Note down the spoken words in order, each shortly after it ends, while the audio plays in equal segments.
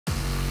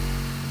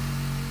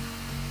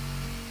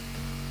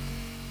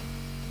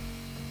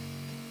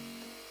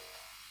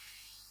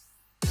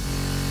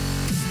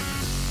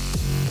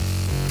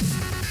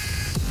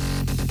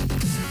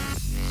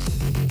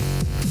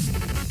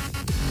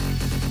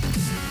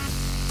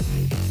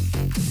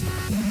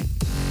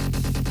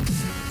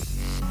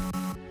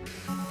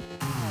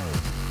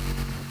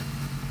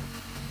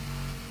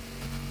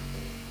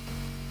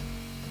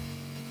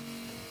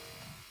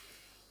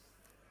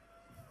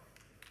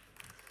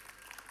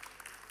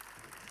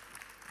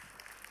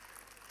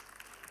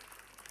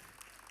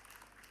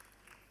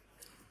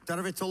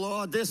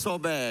Tarvitoloa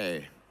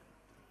Disobey.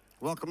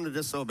 Welcome to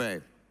Disobey.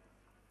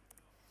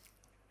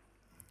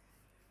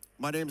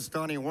 My name is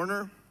Donnie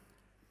Werner.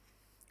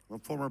 I'm a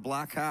former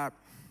black hat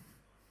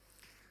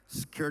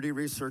security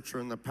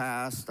researcher in the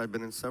past. I've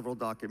been in several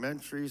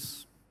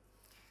documentaries.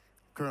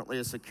 Currently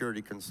a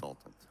security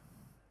consultant.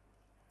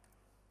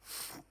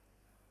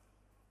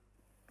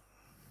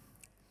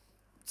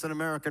 It's an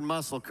American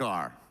muscle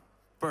car,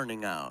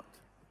 burning out.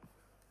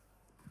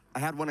 I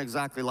had one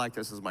exactly like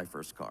this as my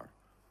first car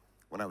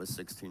when I was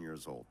 16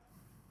 years old.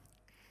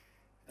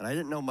 And I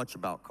didn't know much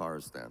about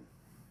cars then.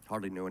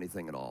 Hardly knew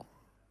anything at all.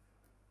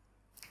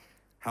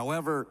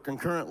 However,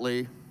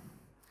 concurrently,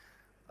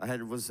 I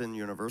was in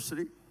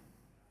university,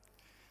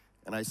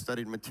 and I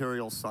studied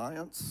material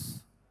science.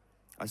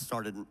 I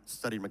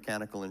studied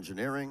mechanical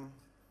engineering.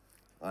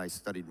 I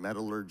studied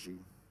metallurgy.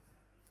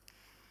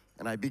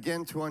 And I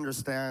began to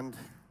understand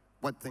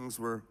what things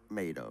were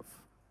made of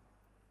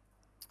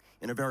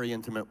in a very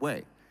intimate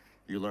way.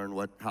 You learn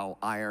how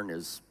iron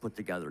is put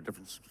together, the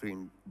difference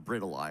between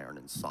brittle iron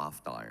and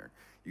soft iron.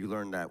 You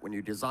learn that when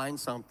you design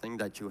something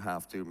that you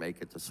have to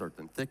make it a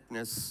certain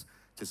thickness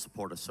to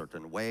support a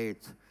certain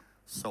weight,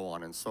 so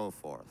on and so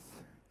forth.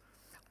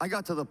 I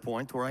got to the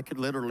point where I could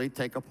literally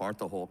take apart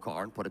the whole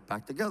car and put it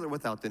back together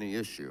without any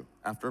issue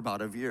after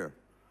about a year.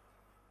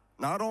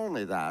 Not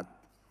only that,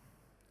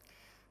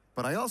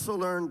 but I also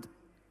learned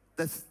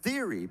the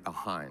theory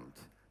behind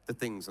the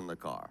things in the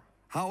car,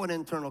 how an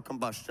internal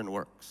combustion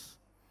works,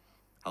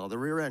 how the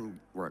rear end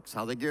works,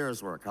 how the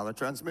gears work, how the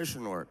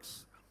transmission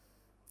works.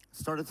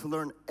 Started to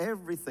learn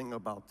everything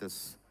about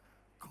this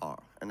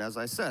car. And as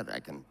I said,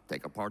 I can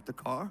take apart the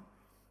car.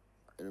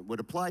 It would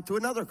apply to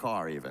another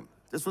car even.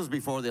 This was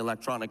before the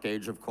electronic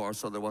age, of course,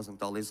 so there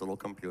wasn't all these little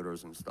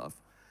computers and stuff,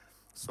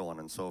 so on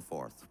and so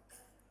forth.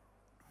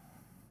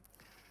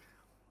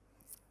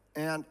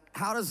 And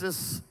how does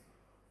this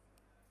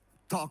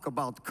talk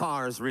about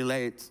cars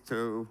relate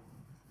to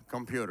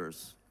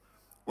computers?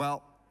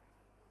 Well,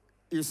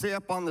 you see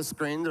up on the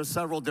screen, there's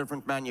several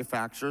different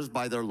manufacturers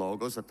by their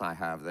logos that I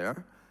have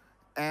there.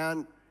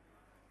 And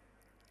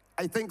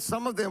I think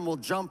some of them will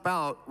jump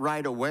out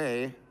right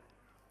away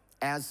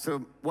as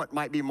to what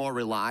might be more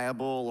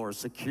reliable or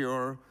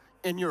secure,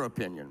 in your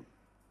opinion.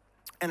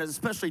 And it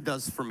especially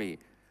does for me.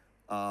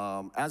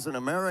 As an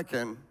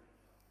American,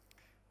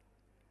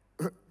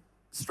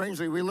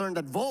 strangely, we learned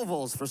that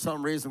Volvos, for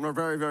some reason, were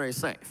very, very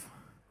safe.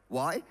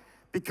 Why?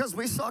 Because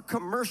we saw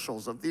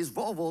commercials of these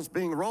Volvos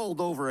being rolled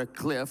over a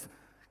cliff,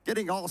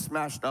 getting all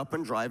smashed up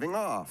and driving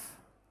off.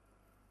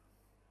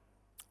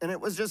 And it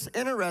was just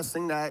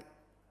interesting that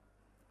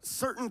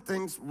certain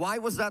things, why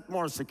was that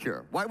more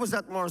secure? Why was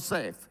that more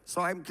safe?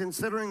 So I'm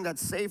considering that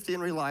safety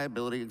and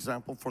reliability,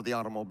 example for the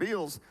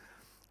automobiles,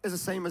 is the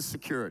same as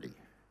security.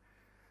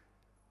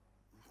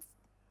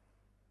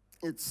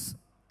 It's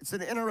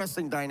an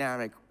interesting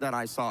dynamic that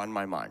I saw in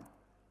my mind.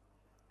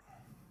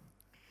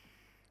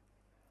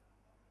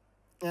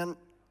 And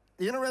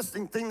the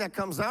interesting thing that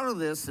comes out of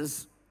this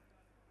is,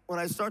 when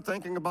I start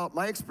thinking about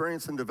my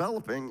experience in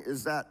developing,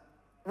 is that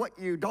what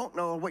you don't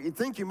know, what you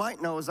think you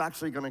might know, is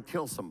actually going to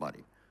kill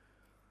somebody.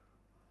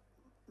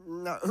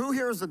 Now, who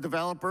here is the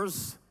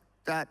developers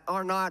that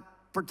are not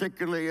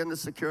particularly in the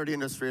security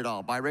industry at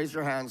all? Raise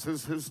your hands.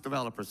 Who's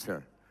developers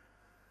here?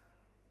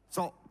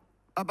 So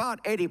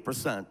about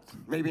 80%,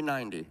 maybe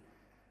 90%.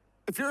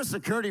 If you're a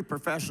security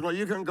professional,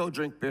 you can go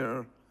drink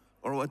beer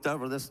or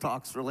whatever. This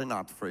talk's really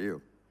not for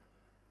you.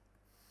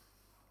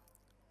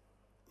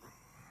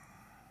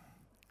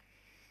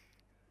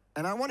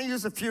 And I want to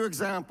use a few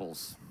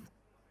examples.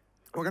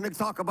 We're going to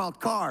talk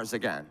about cars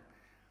again.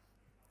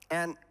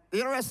 And the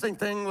interesting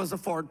thing was the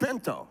Ford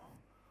Pinto.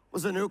 It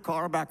was a new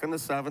car back in the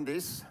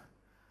 70s.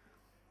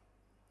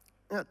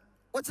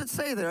 What's it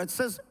say there? It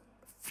says,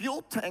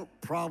 fuel tank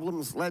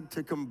problems led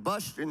to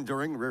combustion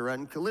during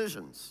rear-end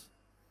collisions.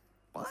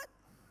 What?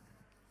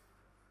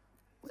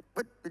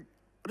 What?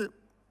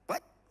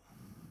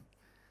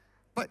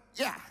 But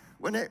yeah,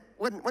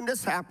 when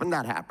this happened,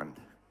 that happened.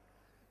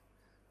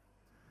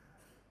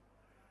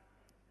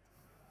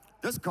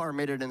 This car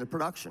made it into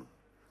production.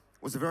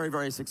 It was a very,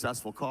 very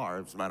successful car,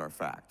 as a matter of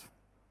fact.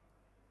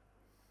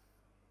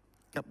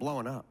 Kept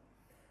blowing up.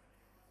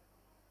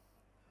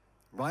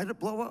 Why did it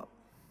blow up?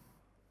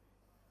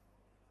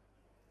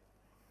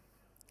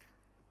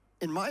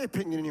 In my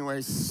opinion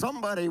anyway,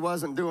 somebody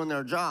wasn't doing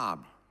their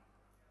job.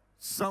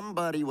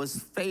 Somebody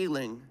was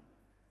failing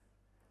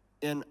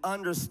in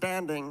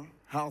understanding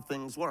how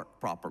things work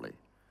properly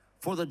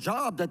for the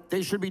job that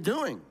they should be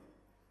doing.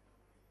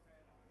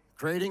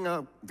 Creating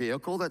a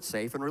vehicle that's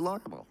safe and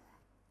reliable.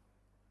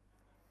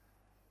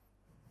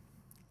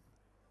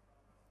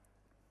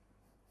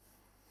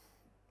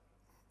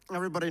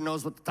 Everybody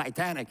knows what the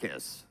Titanic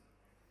is.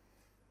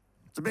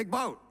 It's a big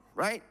boat,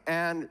 right?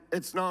 And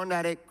it's known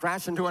that it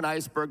crashed into an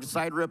iceberg, the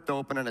side ripped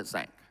open, and it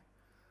sank.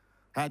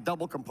 Had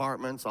double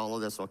compartments, all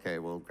of this, okay,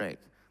 well, great.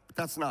 But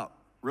that's not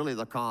really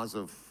the cause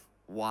of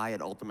why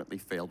it ultimately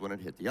failed when it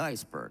hit the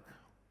iceberg.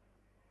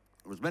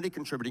 There was many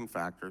contributing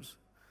factors.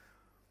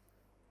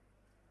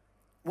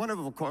 One of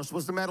them, of course,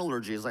 was the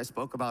metallurgy, as I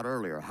spoke about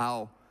earlier,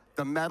 how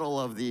the metal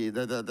of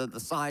the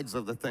sides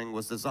of the thing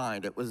was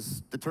designed. It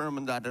was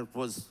determined that it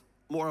was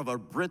more of a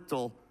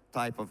brittle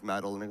type of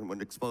metal, and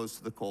when exposed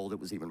to the cold, it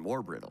was even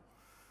more brittle.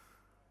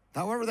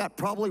 However, that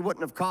probably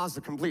wouldn't have caused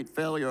the complete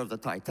failure of the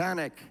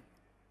Titanic.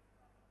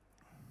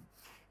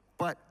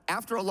 But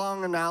after a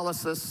long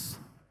analysis,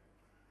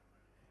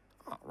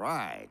 all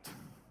right,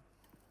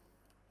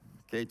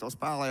 Katos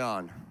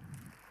Paleon.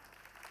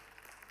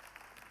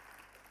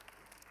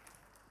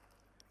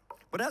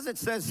 But as it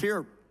says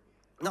here,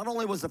 not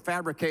only was the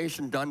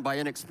fabrication done by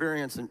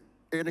inexperienced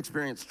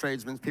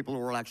tradesmen, people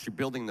who were actually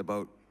building the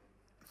boat,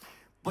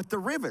 but the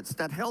rivets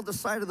that held the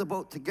side of the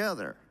boat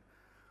together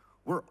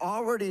were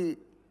already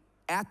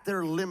at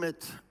their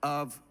limit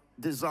of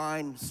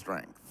design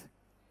strength.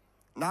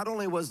 Not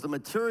only was the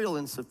material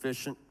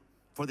insufficient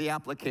for the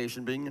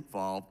application being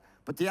involved,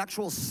 but the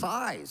actual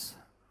size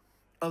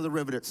of the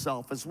rivet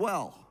itself as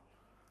well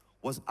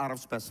was out of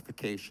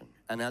specification.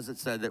 And as it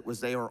said,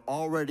 they were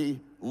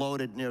already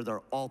loaded near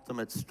their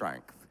ultimate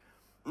strength.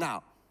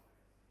 Now,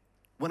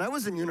 when I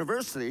was in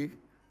university,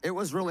 it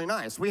was really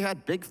nice. We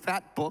had big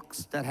fat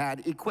books that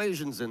had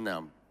equations in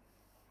them.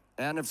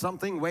 And if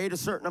something weighed a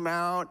certain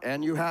amount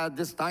and you had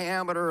this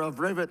diameter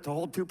of rivet to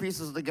hold two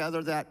pieces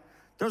together,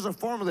 there's a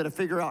formula to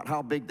figure out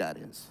how big that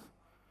is.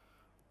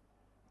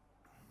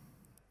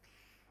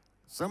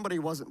 Somebody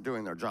wasn't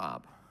doing their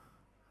job.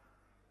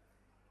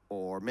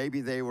 Or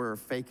maybe they were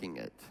faking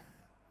it.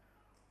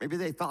 Maybe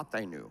they thought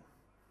they knew.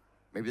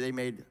 Maybe they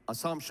made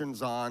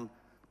assumptions on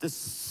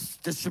this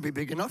should be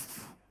big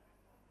enough,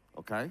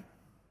 okay?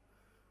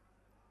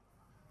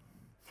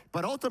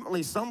 But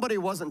ultimately, somebody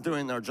wasn't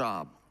doing their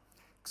job.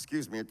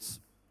 Excuse me, it's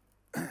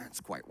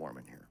quite warm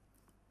in here.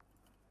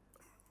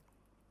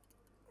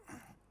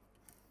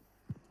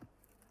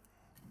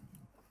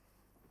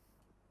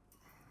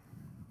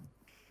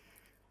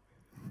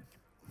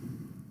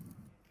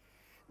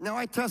 Now,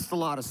 I test a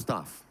lot of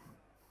stuff.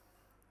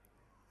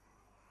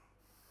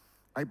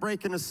 I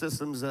break into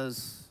systems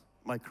as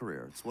my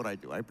career. It's what I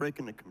do. I break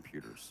into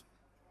computers.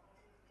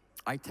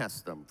 I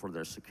test them for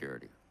their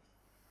security.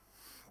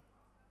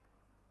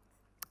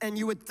 And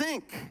you would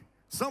think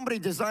somebody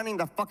designing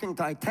the fucking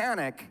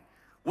Titanic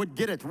would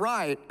get it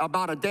right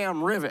about a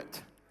damn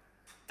rivet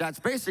that's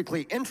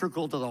basically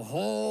integral to the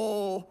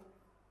whole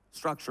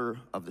structure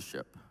of the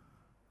ship.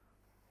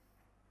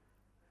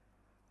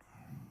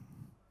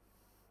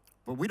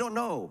 But we don't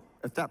know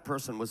if that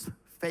person was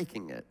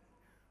faking it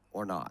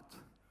or not.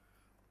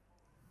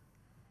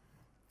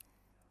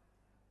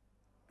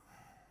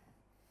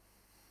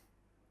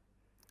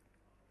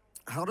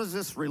 How does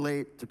this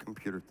relate to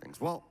computer things?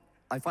 Well,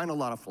 I find a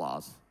lot of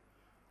flaws.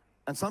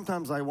 And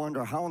sometimes I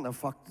wonder, how in the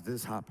fuck did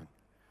this happen?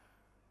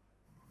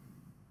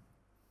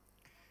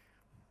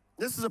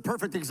 This is a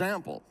perfect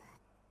example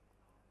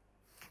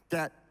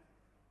that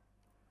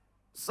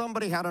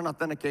somebody had an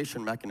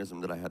authentication mechanism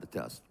that I had to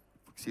test.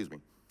 Excuse me.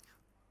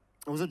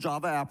 It was a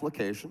Java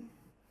application.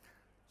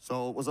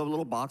 So it was a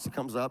little box that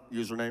comes up,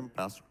 username,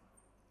 password.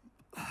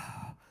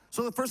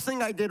 So the first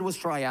thing I did was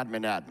try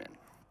admin.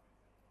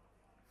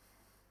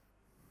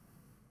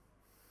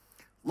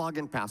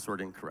 Login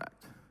password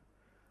incorrect.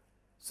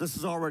 So this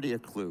is already a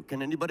clue.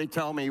 Can anybody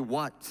tell me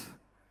what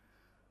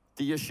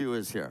the issue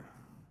is here?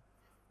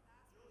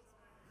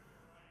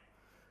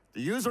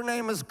 The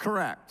username is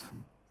correct.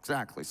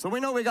 Exactly. So we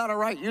know we got a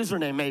right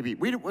username, maybe.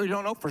 We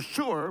don't know for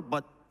sure,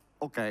 but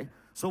okay.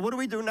 So what do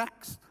we do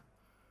next?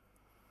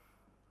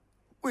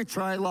 We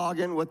try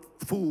login with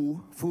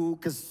foo,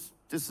 because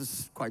this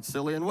is quite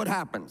silly. And what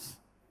happens?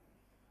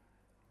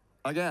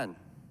 Again,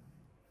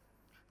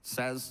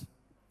 says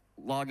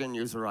login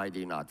user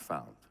ID not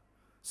found.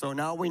 So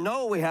now we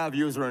know we have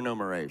user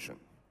enumeration.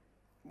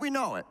 We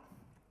know it.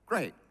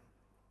 Great.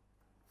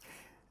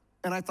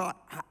 And I thought,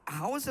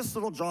 how is this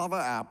little Java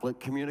applet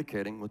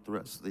communicating with the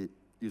rest of the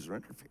user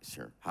interface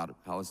here?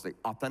 How is the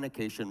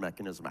authentication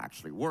mechanism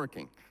actually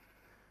working?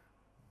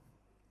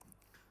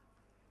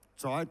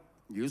 So I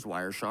use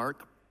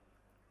Wireshark,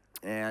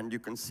 and you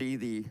can see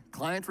the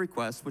client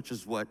request, which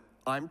is what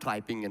I'm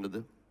typing into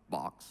the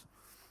box,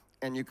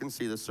 and you can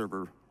see the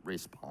server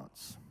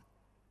response.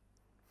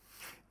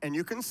 And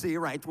you can see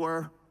right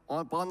where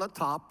up on the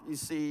top, you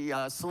see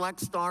select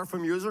star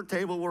from user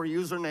table where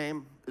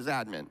username is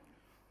admin.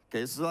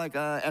 Okay, this is like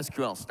a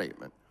SQL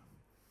statement.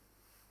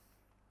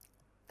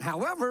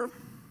 However,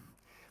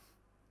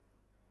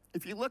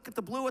 if you look at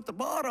the blue at the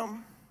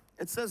bottom,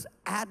 it says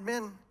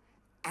admin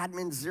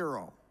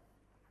 0.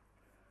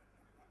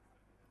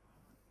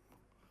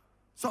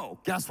 So,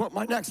 guess what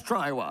my next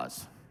try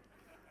was?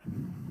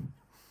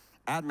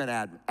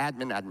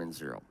 admin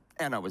 0.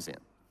 And I was in.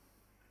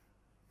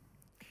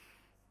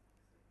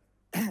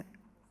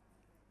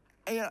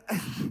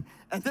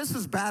 And this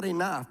is bad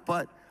enough,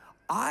 but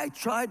I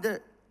tried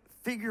to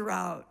figure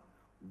out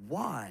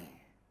why.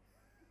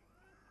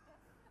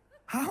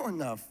 How in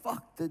the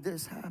fuck did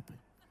this happen?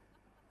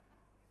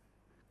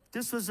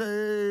 This was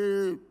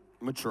a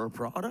mature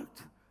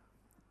product,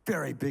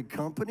 very big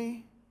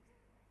company.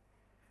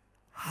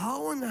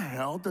 how in the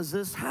hell does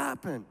this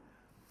happen?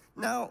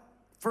 Now,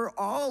 for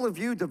all of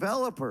you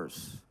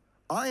developers,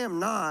 I am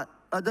not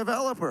a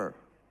developer.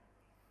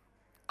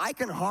 I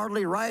can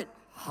hardly write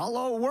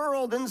hello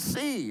world in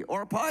C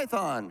or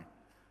Python.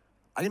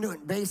 I can do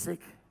it in BASIC.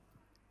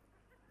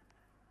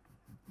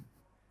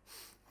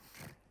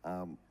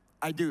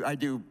 I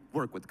do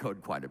work with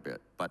code quite a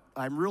bit, but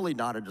I'm really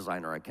not a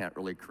designer. I can't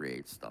really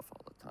create stuff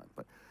all the time.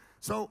 But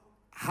so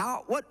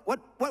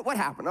what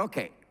happened?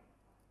 Okay,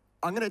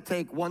 I'm going to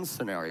take one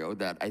scenario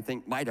that I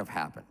think might have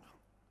happened.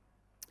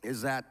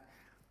 Is that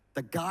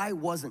the guy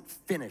wasn't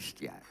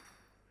finished yet.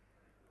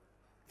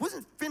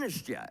 Wasn't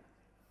finished yet,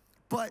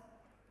 but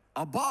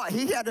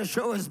he had to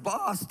show his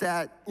boss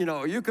that, you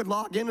know, you could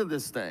log into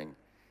this thing,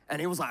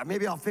 and he was like,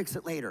 maybe I'll fix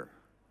it later.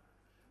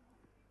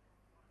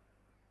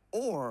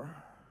 Or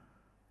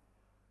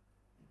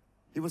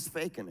he was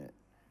faking it.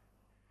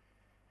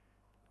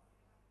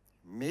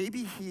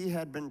 Maybe he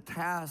had been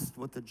tasked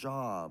with a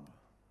job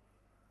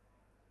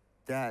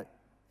that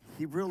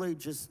he really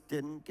just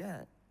didn't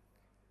get.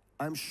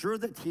 I'm sure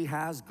that he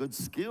has good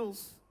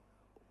skills.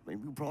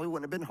 Maybe he probably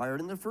wouldn't have been hired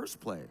in the first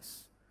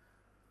place.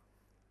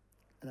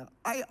 And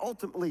I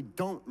ultimately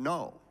don't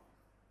know.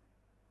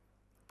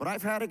 But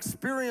I've had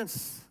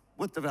experience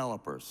with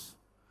developers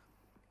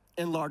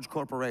in large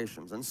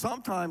corporations. And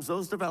sometimes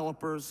those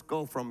developers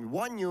go from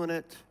one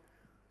unit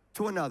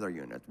to another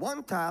unit,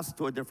 one task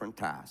to a different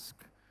task.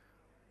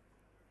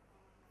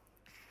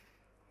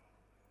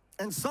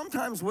 And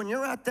sometimes when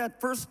you're at that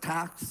first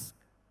task,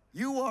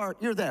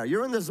 you're there,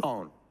 you're in the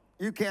zone.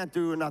 You can't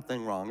do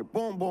nothing wrong.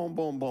 Boom, boom,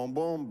 boom, boom,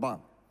 boom, boom.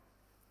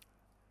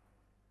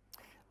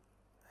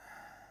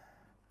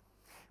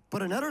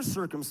 But in other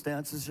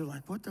circumstances, you're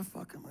like, what the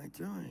fuck am I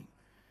doing?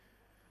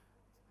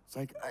 It's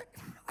like,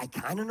 I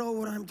kind of know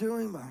what I'm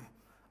doing, but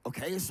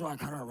okay, so I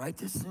kind of write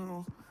this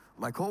thing.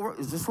 My coworker,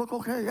 does this look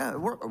okay? Yeah, it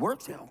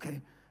works, yeah,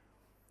 okay.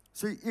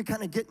 So you're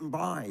kind of getting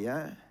by,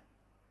 yeah?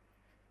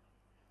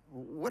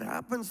 What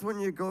happens when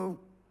you go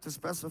to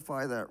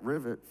specify that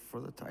rivet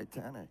for the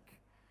Titanic?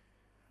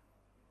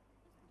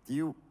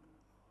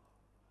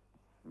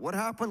 What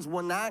happens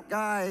when that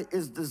guy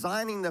is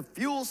designing the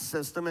fuel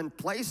system and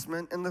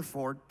placement in the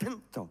Ford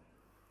Pinto?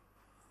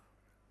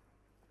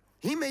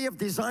 He may have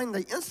designed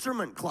the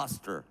instrument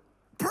cluster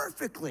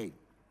perfectly.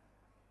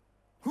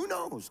 Who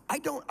knows?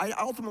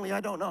 Ultimately, I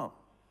don't know.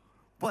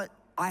 But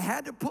I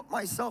had to put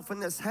myself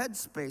in this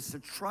headspace to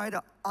try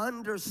to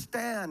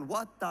understand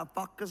what the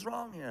fuck is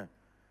wrong here.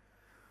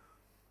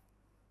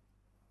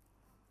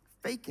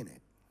 Faking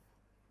it.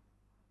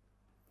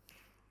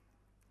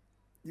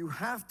 You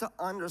have to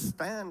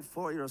understand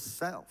for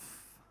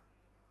yourself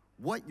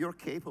what you're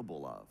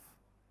capable of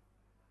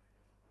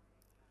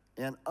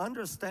and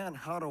understand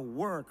how to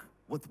work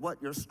with what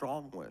you're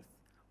strong with.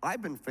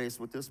 I've been faced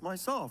with this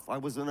myself. I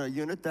was in a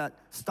unit that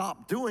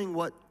stopped doing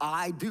what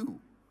I do.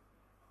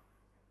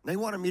 They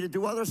wanted me to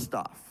do other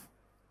stuff.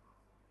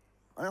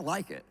 I didn't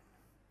like it.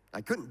 I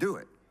couldn't do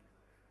it.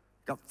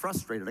 Got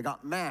frustrated, I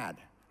got mad.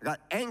 I got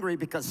angry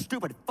because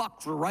stupid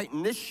fucks were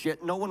writing this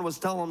shit, no one was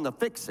telling them to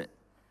fix it.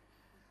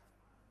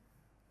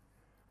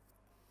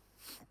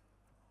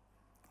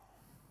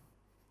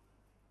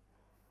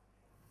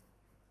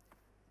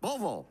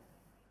 Volvo,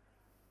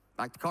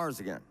 back to cars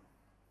again.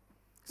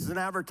 This is an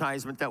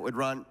advertisement that would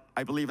run,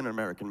 I believe, in an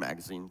American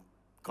magazine,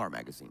 car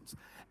magazines.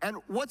 And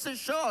what's it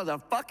show? The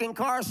fucking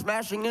car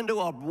smashing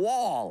into a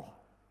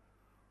wall.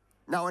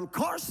 Now, in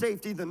car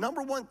safety, the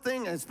number one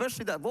thing, and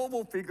especially that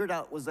Volvo figured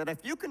out, was that if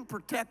you can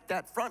protect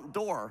that front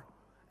door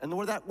and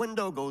where that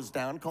window goes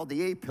down, called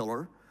the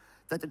A-pillar,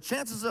 that the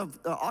chances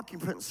of the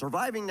occupant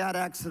surviving that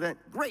accident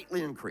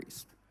greatly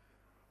increased.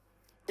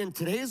 In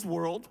today's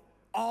world,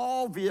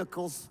 all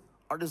vehicles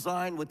are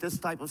designed with this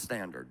type of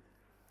standard.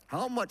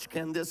 How much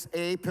can this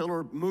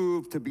A-pillar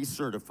move to be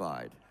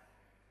certified?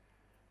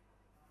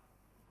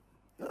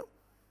 Well,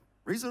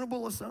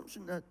 reasonable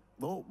assumption that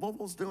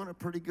Volvo's doing a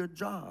pretty good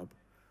job.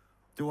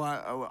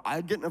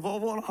 I'd get in a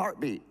Volvo in a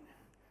heartbeat.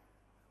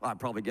 Well, I'd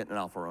probably get in an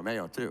Alfa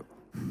Romeo too.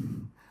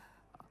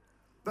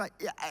 But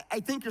yeah, I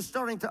think you're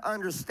starting to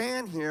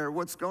understand here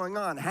what's going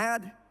on.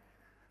 Had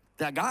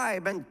that guy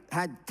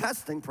had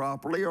testing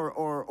properly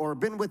or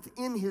been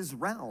within his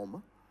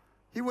realm,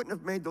 he wouldn't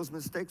have made those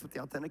mistakes with the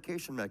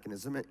authentication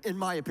mechanism, in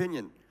my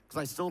opinion,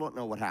 because I still don't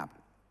know what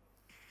happened.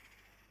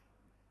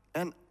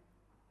 And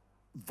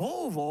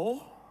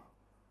Volvo,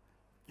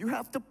 you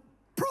have to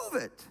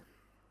prove it.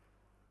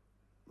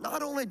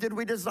 Not only did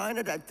we design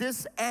it at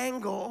this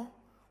angle,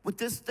 with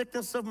this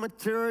thickness of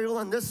material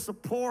and this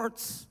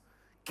supports,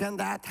 can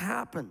that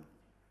happen?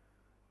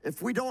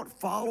 If we don't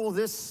follow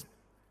this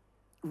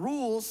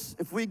rules,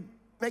 if we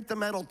make the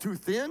metal too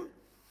thin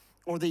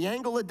or the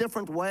angle a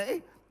different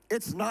way,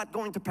 it's not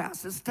going to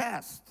pass this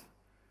test.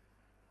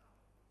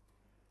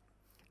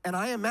 And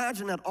I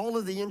imagine that all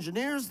of the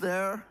engineers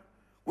there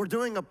were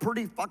doing a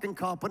pretty fucking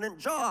competent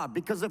job,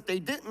 because if they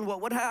didn't, what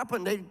would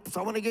happen?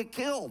 Someone would get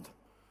killed.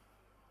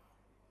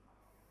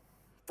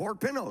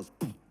 Ford Pintos.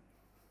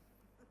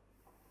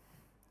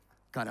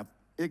 Kind of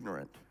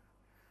ignorant.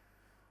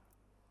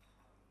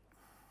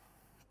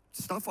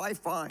 Stuff I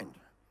find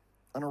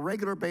on a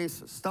regular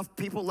basis, stuff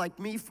people like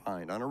me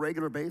find on a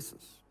regular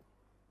basis.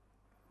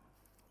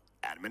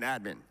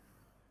 Admin.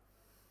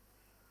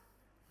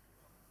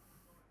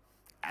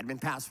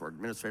 Admin password,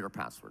 administrator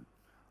password.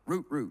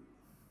 Root.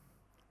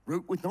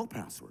 Root with no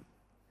password.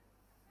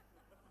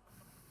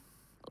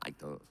 I like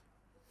those.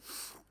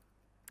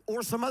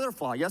 Or some other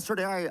flaw.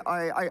 Yesterday,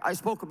 I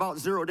spoke about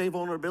zero-day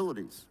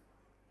vulnerabilities.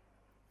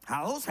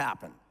 How those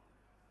happen?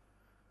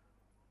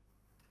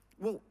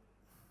 Well,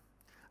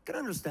 I can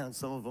understand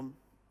some of them.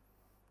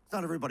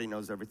 Not everybody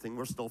knows everything.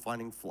 We're still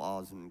finding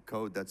flaws in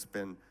code that's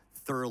been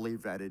thoroughly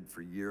vetted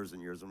for years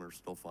and years, and we're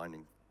still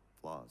finding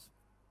flaws.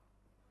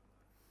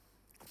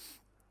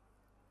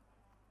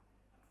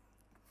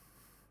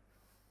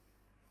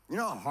 You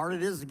know how hard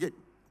it is to get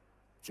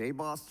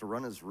JBoss to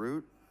run as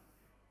root?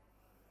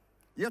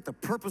 You have to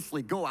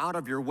purposely go out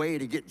of your way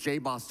to get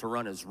JBoss to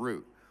run as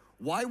root.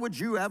 Why would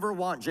you ever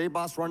want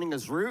JBoss running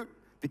as root?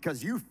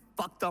 Because you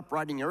fucked up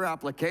writing your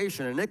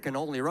application and it can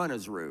only run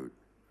as root.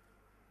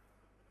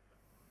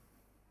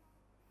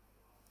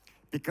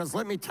 Because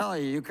let me tell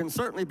you, you can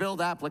certainly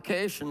build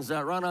applications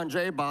that run on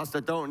JBoss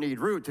that don't need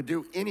root to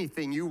do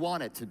anything you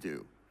want it to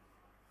do.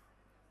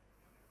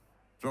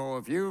 So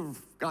if you've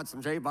got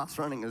some JBoss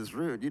running as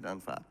root, you done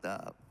fucked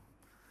up.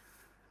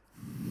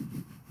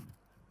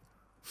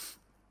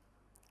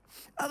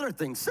 Other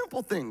things,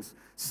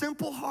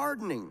 simple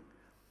hardening.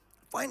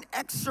 Find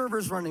X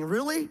servers running,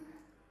 really?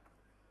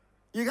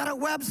 You got a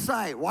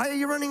website, why are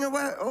you running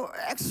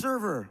X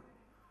server?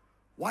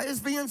 Why is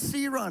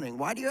VNC running?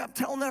 Why do you have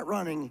Telnet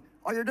running?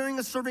 All you're doing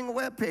is serving a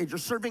web page or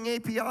serving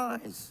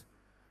APIs.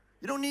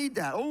 You don't need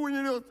that. Oh,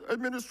 you know,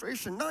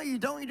 administration. No, you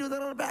don't. You do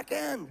that on the back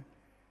end.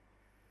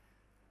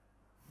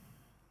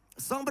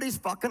 Somebody's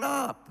fucking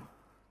up.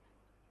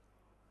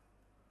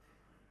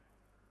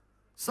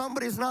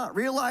 Somebody's not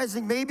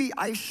realizing maybe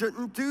I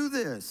shouldn't do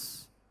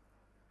this.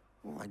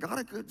 Oh, I got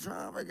a good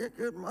job. I get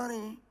good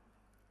money.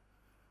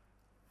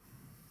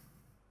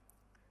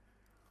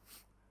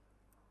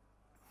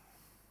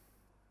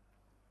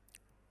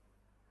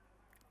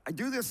 I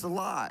do this a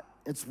lot.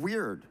 It's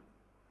weird.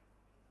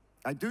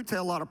 I do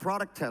a lot of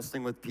product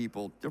testing with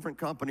people, different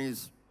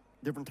companies,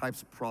 different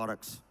types of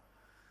products,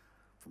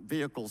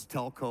 vehicles,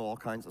 telco, all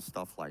kinds of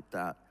stuff like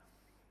that.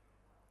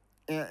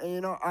 And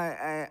you know,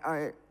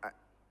 I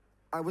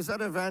was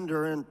at a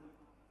vendor and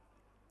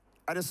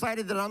I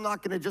decided that I'm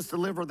not going to just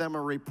deliver them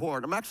a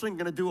report. I'm actually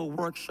going to do a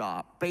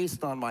workshop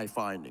based on my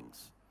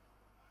findings.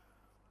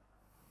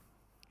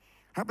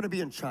 Happened to be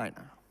in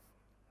China.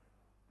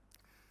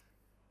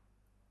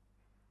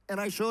 And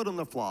I showed them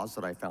the flaws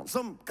that I found.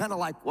 Some kind of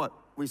like what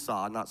we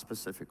saw, not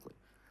specifically.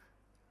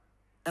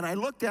 And I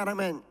looked at them,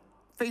 and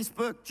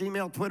Facebook,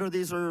 Gmail, Twitter,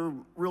 these are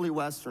really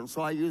Western,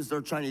 so I used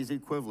their Chinese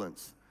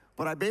equivalents.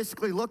 But I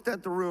basically looked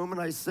at the room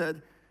and I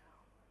said,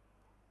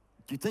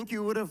 do you think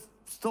you would have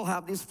still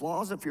have these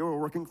flaws if you were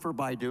working for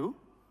Baidu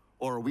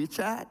or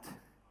WeChat?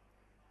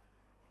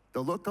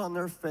 The look on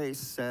their face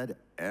said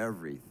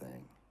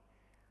everything.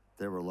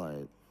 They were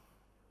like,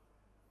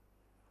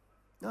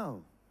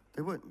 no,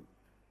 they wouldn't.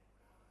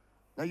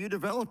 Now, you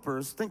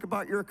developers, think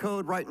about your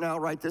code right now,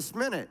 right this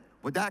minute.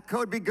 Would that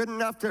code be good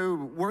enough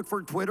to work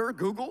for Twitter,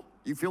 Google?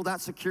 You feel that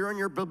secure in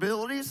your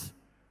abilities?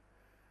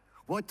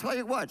 Well, I tell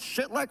you what,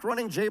 shit like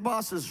running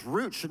JBoss's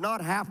root should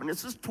not happen.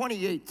 This is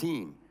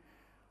 2018.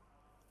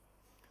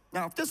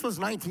 Now, if this was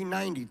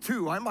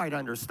 1992, I might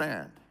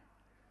understand.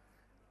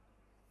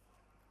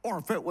 Or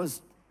if it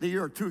was the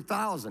year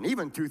 2000,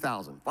 even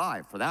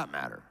 2005 for that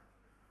matter.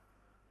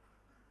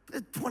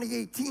 It's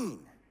 2018.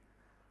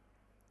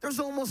 There's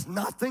almost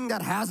nothing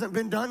that hasn't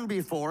been done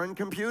before in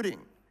computing.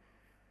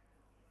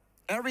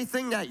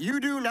 Everything that you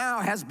do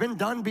now has been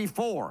done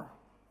before.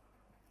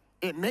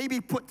 It may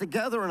be put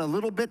together in a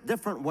little bit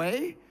different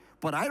way,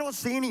 but I don't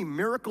see any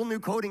miracle new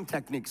coding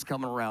techniques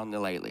coming around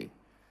lately.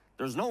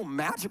 There's no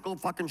magical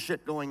fucking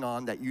shit going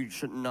on that you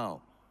shouldn't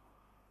know.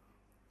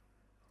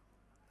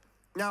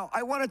 Now,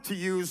 I wanted to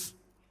use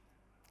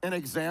an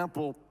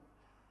example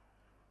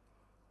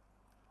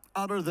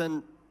other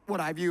than what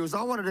I've used.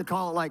 I wanted to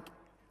call it like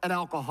an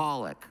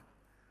alcoholic.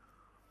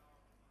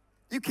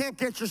 You can't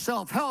get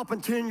yourself help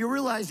until you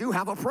realize you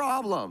have a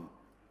problem.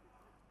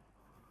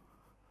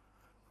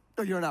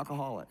 So you're an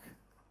alcoholic.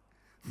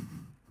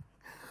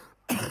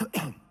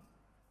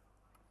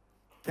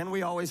 Can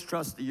we always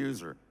trust the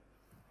user?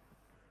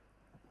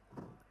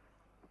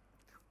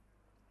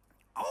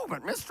 Oh,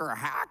 but Mr.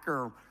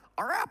 Hacker,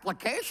 our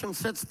application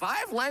sits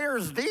 5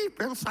 layers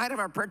deep inside of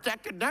a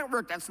protected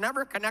network that's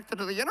never connected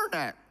to the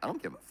internet. I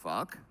don't give a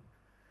fuck.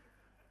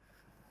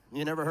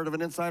 You never heard of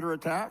an insider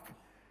attack?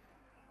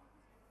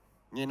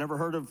 You never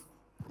heard of,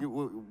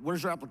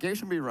 where's your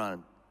application be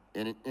run?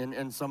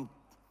 In some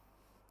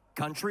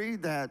country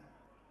that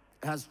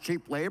has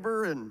cheap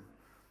labor and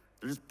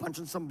they're just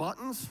punching some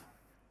buttons?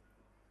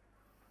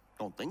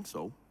 Don't think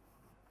so.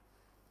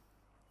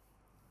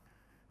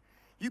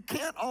 You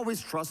can't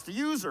always trust the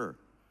user.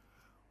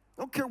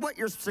 Don't care what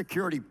your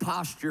security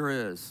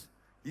posture is.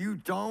 You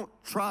don't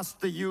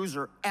trust the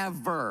user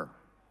ever.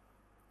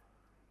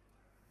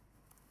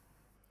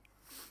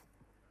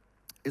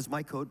 is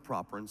my code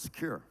proper and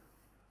secure?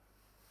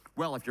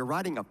 Well, if you're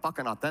writing a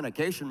fucking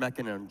authentication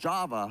mechanism in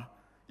Java,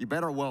 you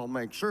better well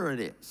make sure it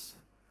is.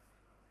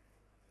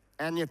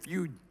 And if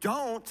you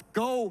don't,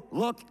 go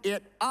look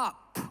it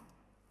up.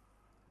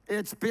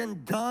 It's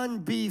been done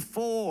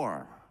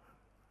before.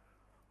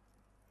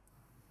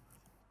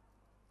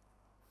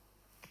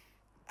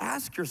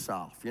 Ask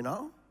yourself, you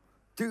know,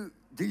 do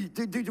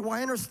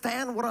I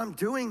understand what I'm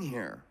doing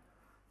here?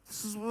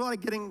 This is what I'm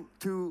getting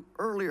to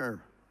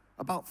earlier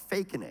about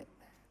faking it.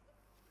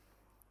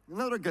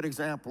 Another good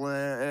example,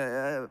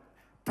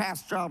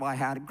 past job I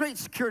had, a great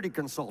security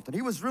consultant.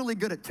 He was really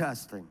good at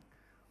testing.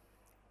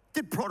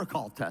 Did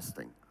protocol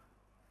testing.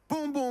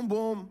 Boom, boom,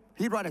 boom.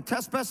 He'd write a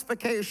test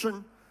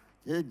specification.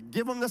 He'd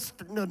give him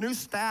the new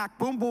stack.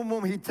 Boom, boom,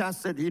 boom. He'd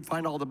test it. He'd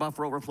find all the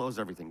buffer overflows,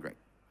 everything great.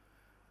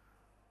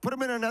 Put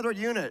him in another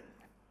unit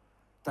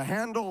to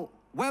handle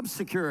web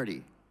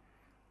security.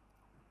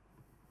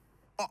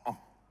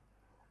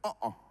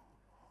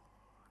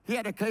 He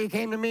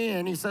came to me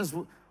and he says,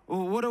 well,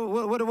 what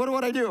do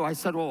I do? I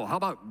said, well, how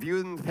about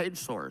viewing the page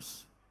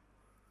source?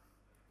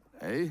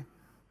 Hey,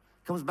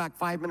 comes back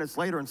 5 minutes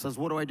later and says,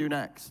 what do I do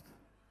next?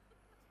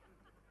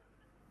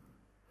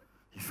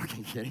 You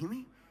fucking kidding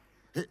me?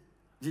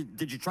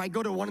 Did you try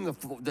go to one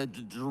of the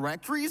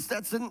directories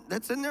that's in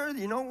there?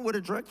 You know what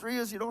a directory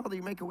is? You know how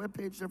you make a web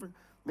page different?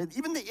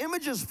 Even the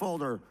images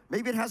folder,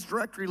 maybe it has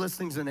directory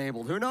listings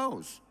enabled. Who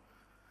knows?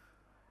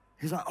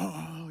 He's like,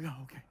 oh, yeah,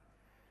 okay.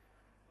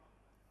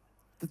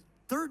 The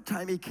third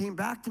time he came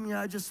back to me,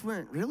 I just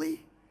went,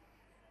 really?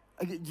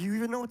 Do you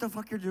even know what the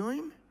fuck you're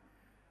doing?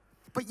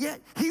 But yet,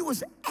 he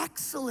was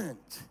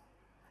excellent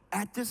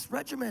at this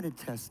regimented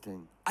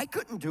testing. I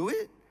couldn't do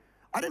it.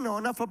 I didn't know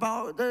enough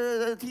about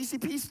the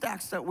TCP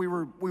stacks that we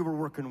were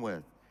working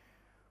with.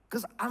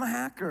 Because I'm a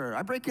hacker.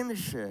 I break into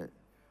shit.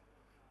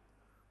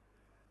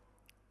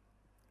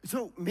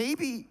 So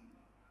maybe,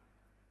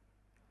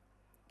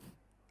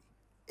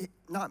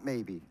 not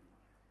maybe,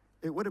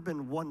 it would have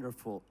been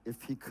wonderful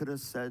if he could have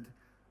said,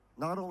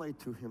 not only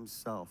to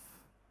himself,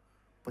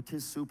 but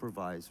his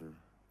supervisor,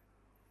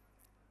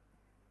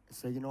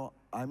 say, you know,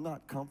 I'm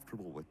not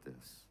comfortable with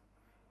this.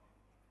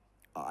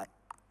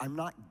 I'm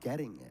not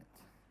getting it.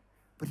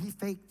 But he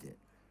faked it.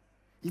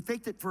 He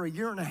faked it for 1.5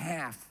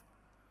 years.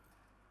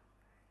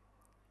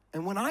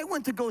 And when I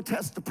went to go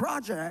test the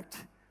project,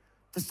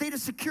 the state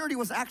of security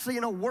was actually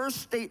in a worse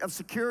state of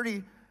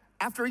security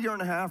after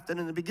 1.5 years than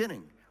in the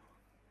beginning.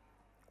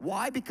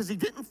 Why? Because he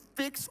didn't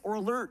fix or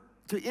alert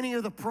to any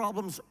of the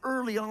problems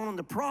early on in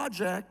the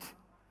project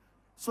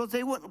so that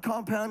they wouldn't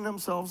compound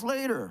themselves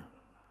later.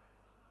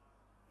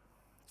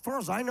 As far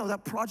as I know,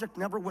 that project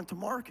never went to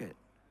market.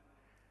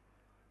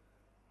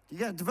 You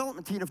got a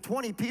development team of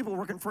 20 people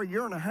working for 1.5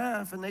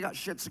 years, and they got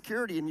shit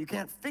security, and you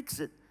can't fix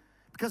it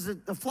because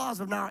the flaws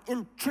are now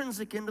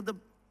intrinsic into the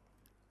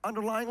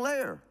underlying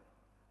layer.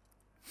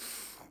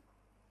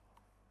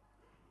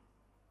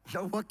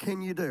 So what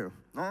can you do?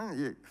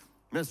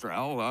 Mr.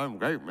 Oh, I'm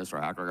great, Mr.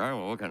 Hacker.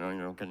 What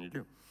can you do?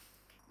 You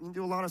can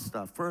do a lot of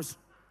stuff. First,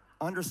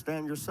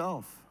 understand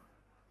yourself.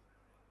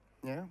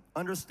 Yeah?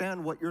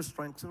 Understand what your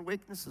strengths and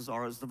weaknesses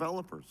are as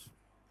developers.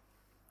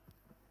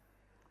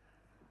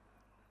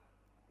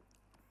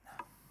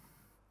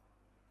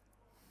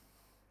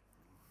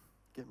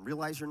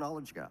 Realize your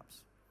knowledge gaps.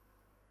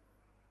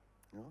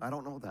 You know, I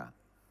don't know that.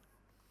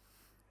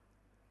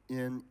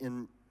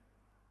 In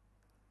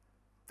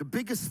the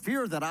biggest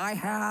fear that I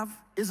have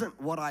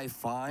isn't what I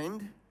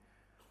find,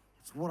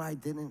 it's what I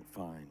didn't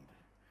find.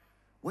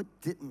 What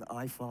didn't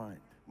I find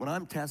when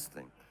I'm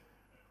testing?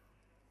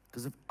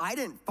 Because if I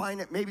didn't find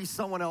it, maybe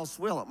someone else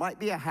will. It might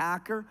be a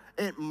hacker.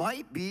 It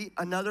might be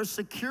another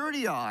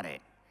security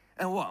audit.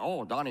 And what?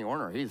 Oh, Donnie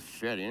Werner, he's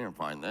shit. He didn't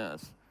find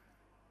this.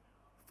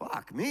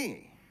 Fuck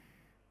me.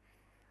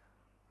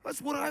 That's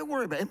what I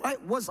worry about.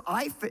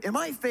 Am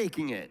I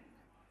faking it?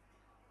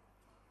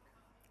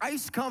 I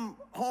used to come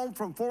home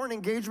from foreign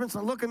engagements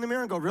and look in the mirror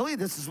and go, really,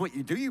 this is what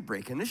you do? You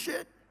break into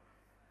shit?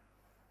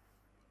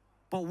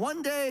 But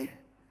one day,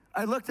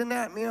 I looked in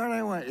that mirror and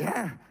I went,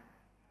 yeah,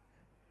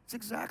 it's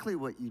exactly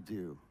what you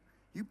do.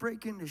 You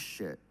break into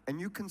shit and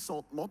you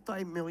consult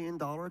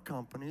multi-million-dollar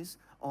companies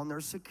on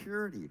their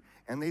security,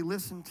 and they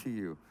listen to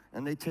you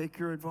and they take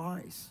your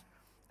advice.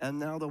 And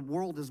now the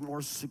world is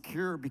more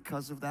secure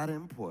because of that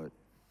input.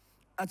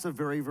 That's a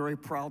very, very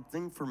proud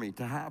thing for me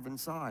to have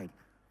inside.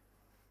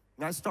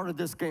 And I started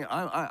this game.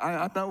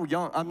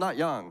 I'm not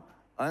young.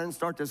 I didn't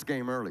start this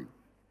game early.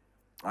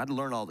 I had to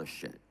learn all this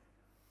shit.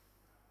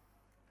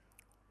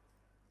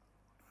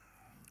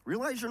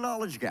 Realize your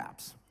knowledge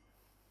gaps.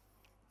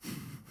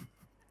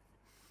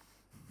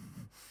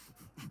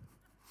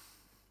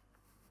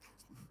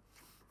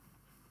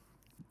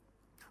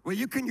 Well,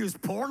 you can use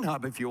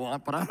Pornhub if you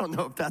want, but I don't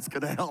know if that's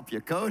going to help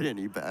you code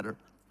any better.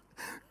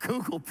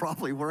 Google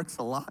probably works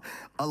a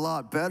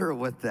lot better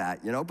with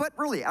that, you know. But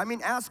really, I mean,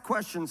 ask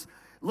questions.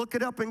 Look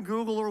it up in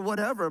Google or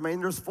whatever. I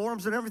mean, there's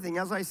forums and everything.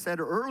 As I said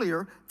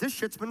earlier, this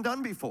shit's been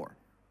done before.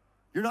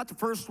 You're not the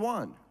first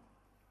one.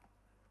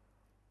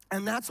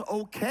 And that's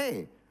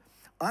okay.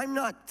 I'm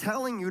not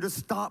telling you to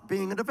stop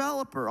being a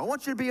developer. I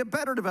want you to be a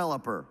better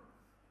developer.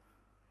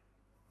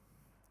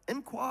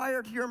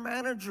 Inquire to your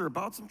manager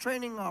about some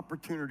training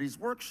opportunities,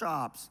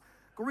 workshops.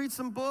 Go read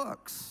some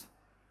books.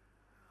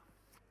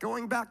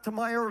 Going back to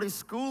my early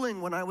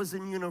schooling when I was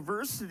in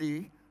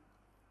university,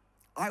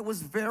 I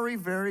was very,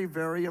 very,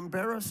 very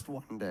embarrassed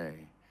one day.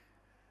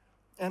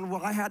 And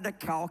I had to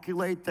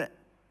calculate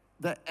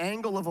the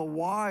angle of a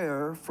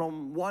wire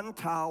from one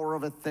tower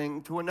of a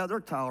thing to another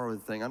tower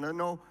of a thing. I don't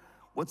know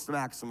what's the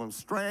maximum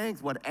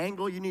strength, what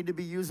angle you need to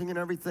be using and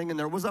everything, and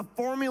there was a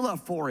formula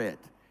for it.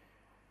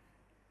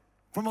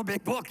 From a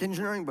big book,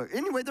 engineering book.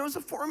 Anyway, there was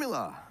a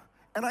formula.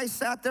 And I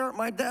sat there at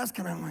my desk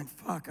and I went,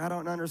 fuck, I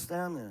don't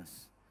understand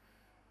this.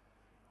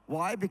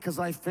 Why? Because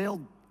I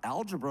failed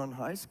algebra in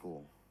high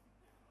school.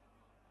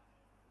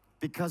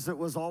 Because it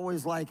was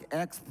always like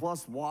x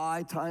plus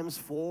y times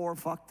 4,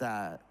 fuck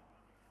that.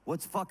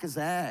 What's fuck is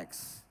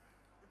x?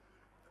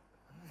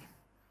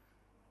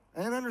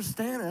 I didn't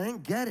understand it, I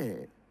didn't get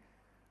it.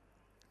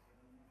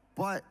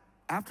 But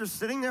after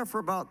sitting there for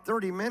about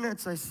 30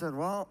 minutes, I said,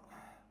 well,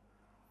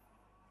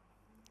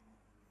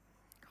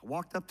 I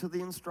walked up to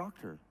the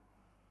instructor.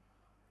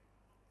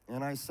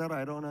 And I said,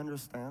 I don't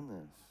understand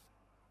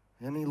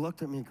this. And he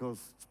looked at me and goes,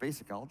 it's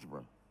basic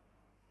algebra.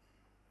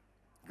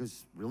 He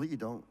goes, really, you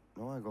don't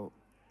know? I go,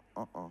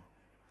 uh-uh.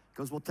 He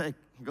goes,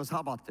 he goes, how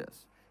about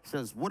this? He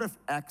says, what if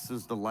x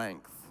is the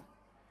length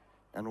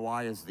and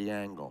y is the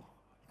angle?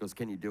 He goes,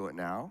 can you do it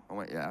now? I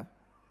went, yeah.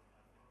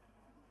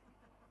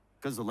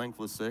 Because the length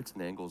was 6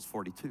 and the angle is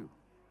 42.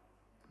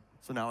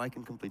 So now I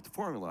can complete the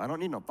formula. I don't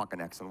need no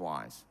fucking x and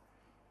y's.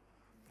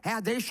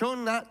 Had they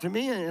shown that to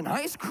me in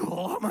high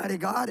school, I might have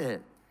got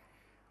it.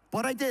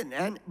 But I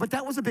didn't, but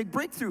that was a big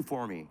breakthrough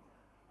for me.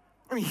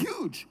 I mean,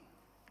 huge.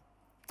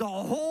 The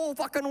whole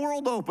fucking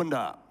world opened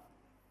up.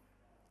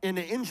 In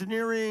the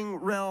engineering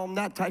realm,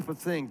 that type of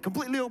thing.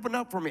 Completely opened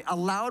up for me.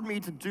 Allowed me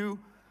to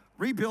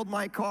rebuild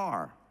my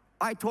car.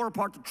 I tore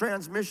apart the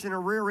transmission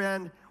and rear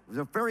end. It was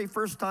the very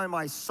first time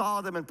I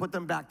saw them and put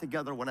them back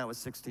together when I was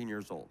 16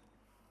 years old.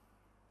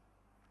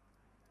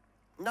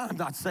 No, I'm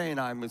not saying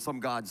I'm some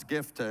God's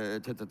gift to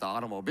the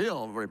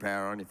automobile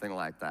repair or anything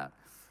like that.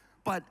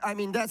 But I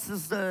mean, this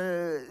is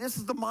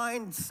the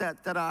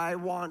mindset that I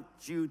want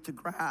you to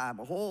grab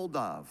a hold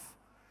of,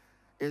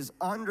 is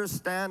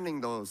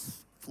understanding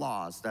those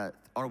flaws that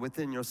are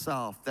within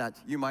yourself that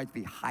you might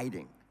be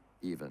hiding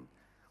even,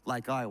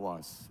 like I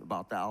was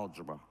about the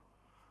algebra.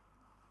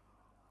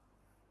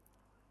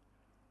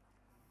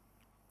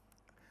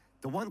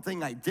 The one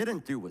thing I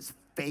didn't do was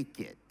fake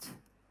it.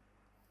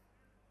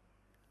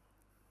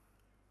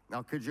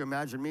 Now, could you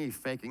imagine me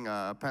faking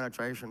a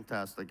penetration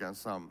test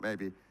against some,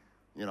 maybe,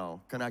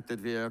 connected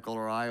vehicle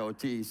or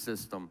IoT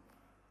system,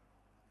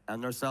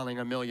 and they're selling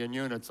 1 million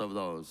units of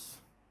those?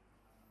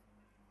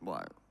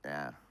 What?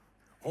 Yeah.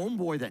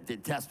 Homeboy that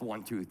did test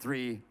 1, 2,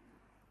 3.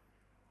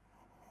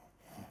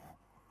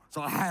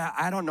 So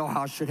I don't know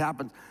how shit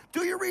happens.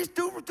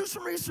 Do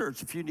some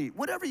research if you need.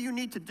 Whatever you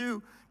need to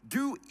do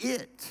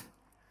it.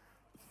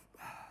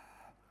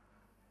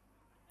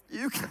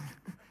 You can,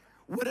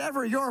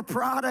 whatever your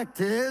product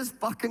is,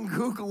 fucking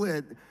Google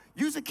it.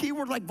 Use a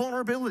keyword like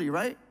vulnerability,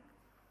 right?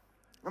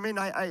 I mean,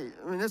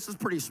 this is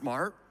pretty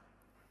smart.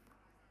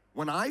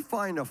 When I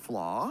find a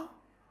flaw,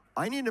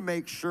 I need to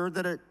make sure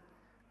that it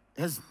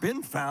has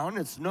been found,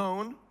 it's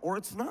known, or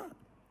it's not.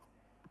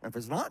 If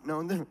it's not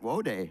known, then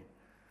woe day.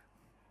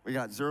 We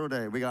got 0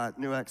 day, we got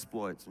new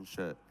exploits and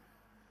shit.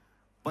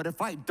 But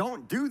if I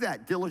don't do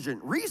that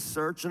diligent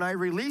research and I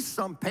release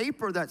some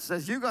paper that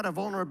says you got a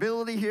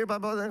vulnerability here, blah,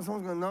 blah, blah,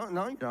 someone's going,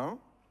 no, you don't.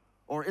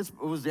 Or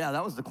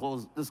that was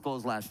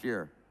disclosed last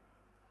year.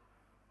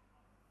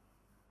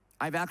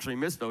 I've actually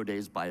missed O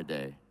days by a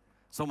day.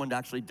 Someone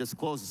actually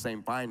disclosed the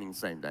same finding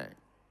same day.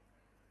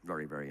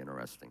 Very, very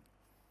interesting.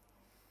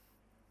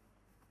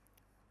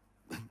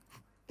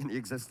 In the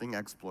existing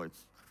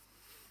exploits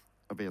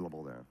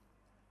available there,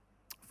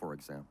 for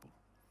example.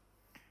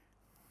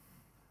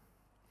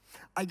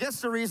 I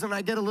guess the reason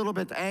I get a little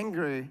bit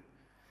angry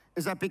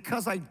is that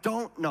because I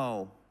don't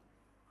know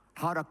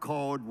how to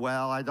code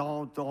well, I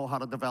don't know how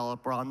to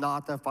develop, or I'm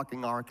not the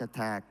fucking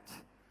architect,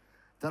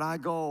 that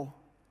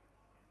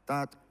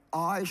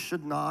I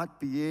should not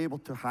be able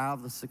to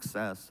have the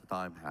success that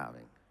I'm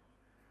having.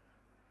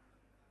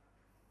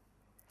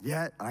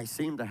 Yet, I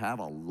seem to have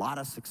a lot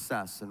of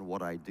success in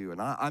what I do.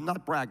 And I'm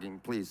not bragging,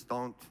 please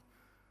don't.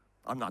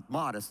 I'm not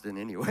modest in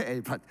any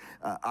way, but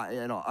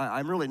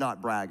I'm really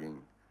not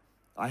bragging.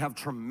 I have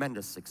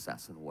tremendous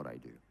success in what I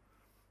do.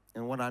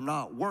 And when I'm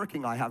not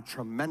working, I have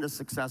tremendous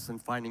success in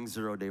finding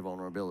 0 day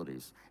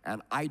vulnerabilities.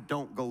 And I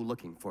don't go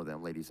looking for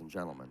them, ladies and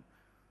gentlemen.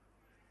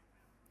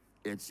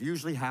 It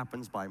usually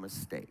happens by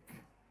mistake.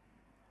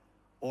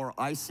 Or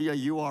I see a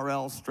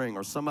URL string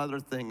or some other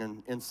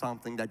thing in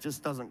something that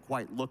just doesn't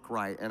quite look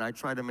right, and I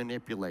try to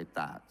manipulate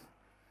that.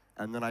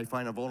 And then I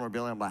find a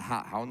vulnerability, I'm like,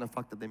 how in the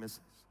fuck did they miss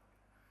this?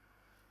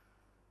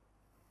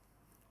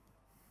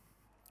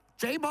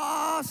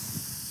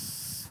 J-Boss!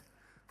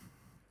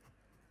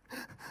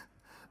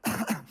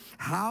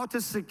 how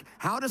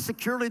to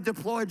securely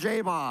deploy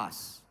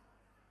JBoss,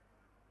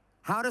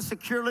 how to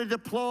securely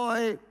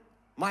deploy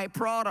my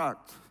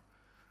product,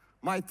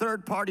 my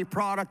third-party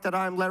product that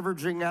I'm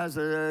leveraging as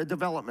a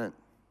development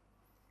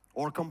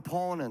or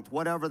component,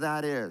 whatever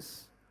that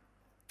is.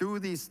 Do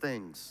these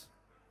things.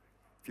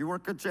 If you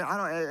work at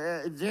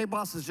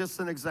JBoss is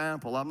just an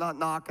example. I'm not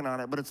knocking on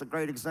it, but it's a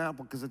great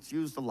example because it's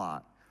used a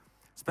lot,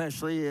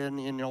 especially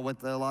in,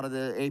 with a lot of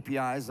the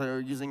APIs that are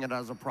using it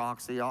as a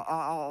proxy,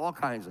 all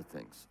kinds of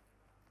things.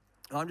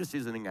 I'm just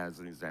using it as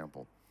an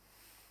example.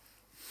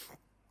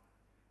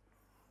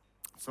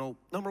 So,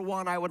 number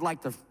one, I would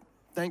like to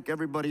thank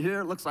everybody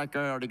here. It looks like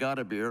I already got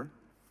a beer.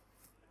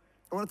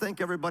 I want to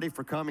thank everybody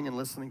for coming and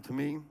listening to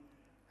me.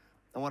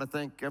 I want to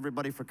thank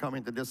everybody for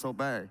coming to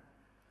Disobey.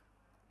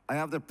 I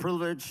have the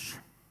privilege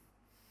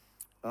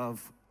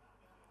of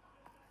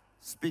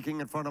speaking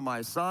in front of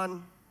my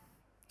son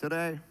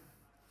today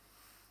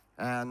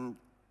and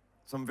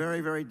some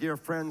very, very dear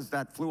friends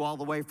that flew all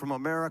the way from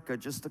America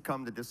just to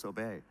come to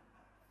Disobey.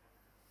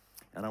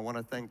 And I want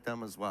to thank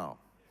them as well.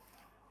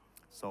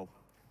 So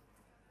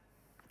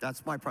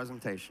that's my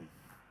presentation.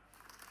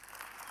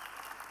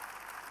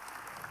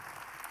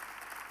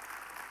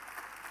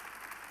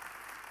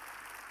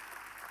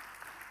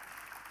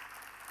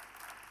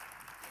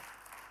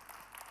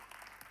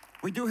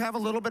 We do have a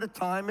little bit of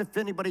time. If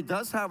anybody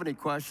does have any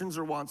questions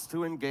or wants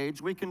to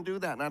engage, we can do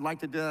that. And I'd like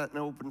to do that in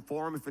an open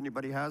forum if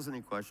anybody has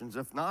any questions.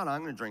 If not,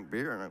 I'm going to drink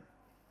beer.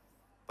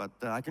 But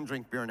I can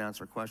drink beer and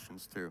answer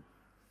questions too.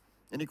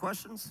 Any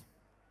questions?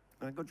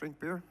 Can I go drink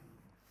beer?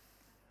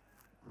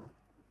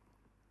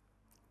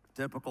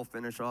 Typical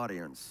Finnish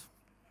audience.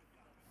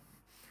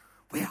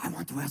 Well, I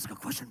want to ask a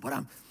question,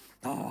 but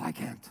no, I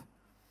can't.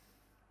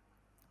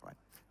 All right.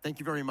 Thank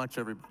you very much,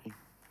 everybody.